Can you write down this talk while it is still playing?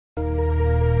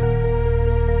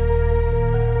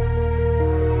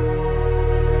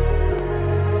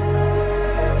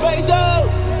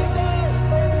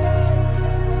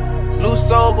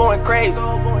soul going crazy.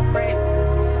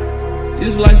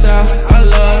 This lifestyle I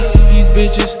love, these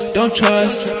bitches don't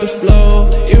trust the flow.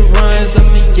 It runs up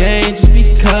the game just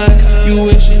because you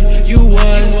wishing you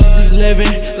was just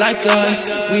living like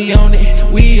us. We own it,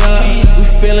 we up, we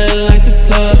feeling like the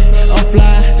plug. I'm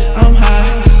fly, I'm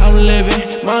high, I'm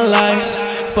living my life.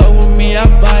 Fuck with me, I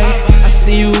bite. I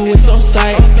see you, it's on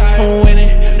sight. I'm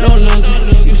winning, no losing.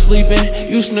 You sleeping,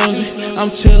 you snoozing. I'm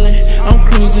chilling, I'm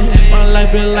cruising. My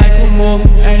life been like a movie.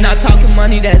 Not talking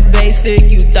money, that's basic.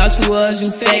 You thought you was,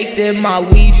 you faked it. My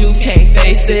weed, you can't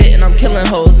face it. And I'm killing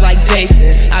hoes like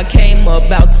Jason. I came up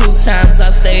about 2 times.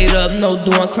 I stayed up, no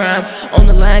doing crime. On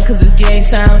the line, cause it's game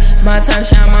time. My time to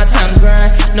shine, my time to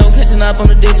grind. No catching up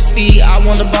on a different speed. I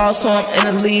want the ball, so I'm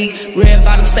in the league. Red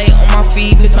bottom, stay on my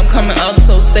feet. Bitch, I'm coming up,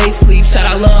 so stay sleep. Shout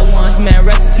out loved ones, man,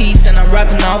 rest in peace. And I'm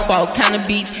rapping off all kind of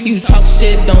beats. You talk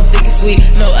shit, don't think it's sweet.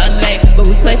 No LA, but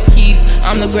we play for keeps.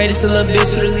 I'm the greatest, a little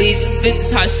bitch release. Spit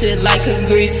this hot shit like a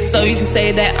grease. So you can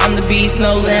say that I'm the beast.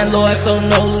 No landlord, so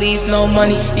no lease, no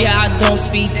money. Yeah, I don't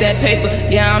speak that paper.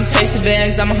 Yeah, I'm chasing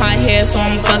bags. I'm a hot head, so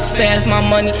I'm fuck spaz. My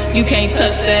money, you can't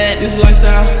touch that. This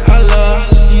lifestyle I love,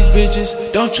 these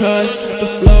bitches don't trust the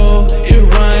flow. It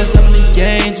runs up the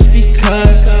game just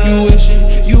because you wishing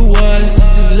you was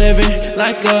just living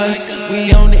like us. We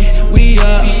own it, we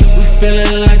up, we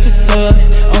feeling like the plug.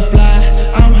 I'm fly,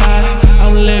 I'm high,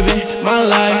 I'm living my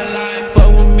life.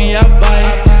 Fuck with me, I bite.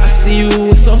 I see you,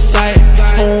 it's on sight.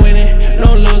 I'm winning,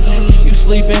 no losing. You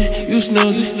sleeping, you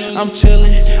snoozing. I'm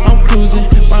chilling, I'm cruising.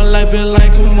 My life been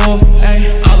like a movie.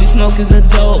 All we smoke is the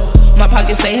dope. My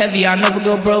pockets stay heavy, I never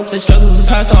go broke. The struggle was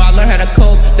hard, so I learned how to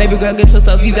cope. Baby girl, get your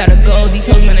stuff, you gotta go. These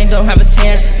hoes, man, they don't have a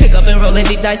chance. Pick up and roll it,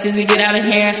 big dice as we get out of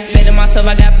hand. Say to myself,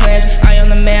 I got plans. I am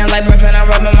the man, like Birdman, I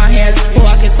rub in my hands. Oh,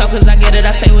 I can talk cause I get it,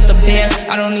 I stay with the bands.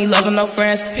 I don't need love and no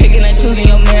friends. Picking and choosing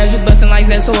your mans, you bustin' like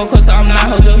that, so of course I'm not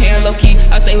hold your hand low key.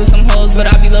 I stay with some hoes, but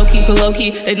I be low key, cause low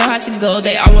key. They know how she go,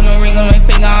 they all want a ring on my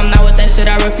finger. I'm not with that shit,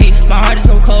 I repeat. My heart is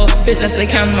so cold, bitch, I stay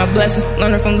counting my blessings.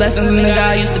 Learning from lessons, nigga,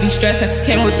 I used to be stressing.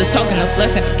 Came with the talking, the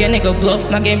flexing. Nigga blow,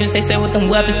 my game just stay with them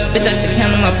weapons. Bitch, I still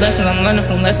counting my blessings. I'm learning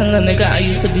from lessons, little nigga, I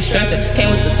used to be stressing.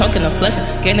 Came with the talking, the flexing.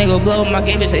 Gang nigga blow, my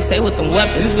game just stay with them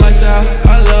weapons. This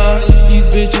lifestyle I love, these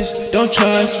bitches don't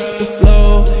trust the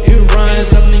flow. It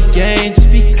runs up the game just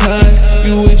because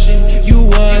you wishing you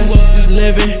was just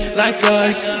living like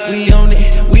us. We own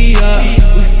it, we up,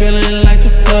 we feeling like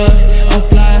the plug. I'm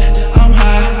fly, I'm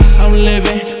high, I'm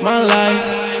living my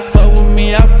life. Fuck with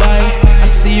me, I bite. I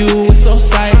see you, it's on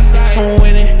sight. I'm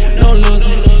winning, no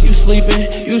losing. You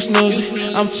sleeping, you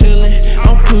snoozing. I'm chilling,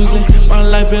 I'm cruising. My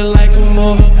life been like a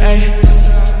movie.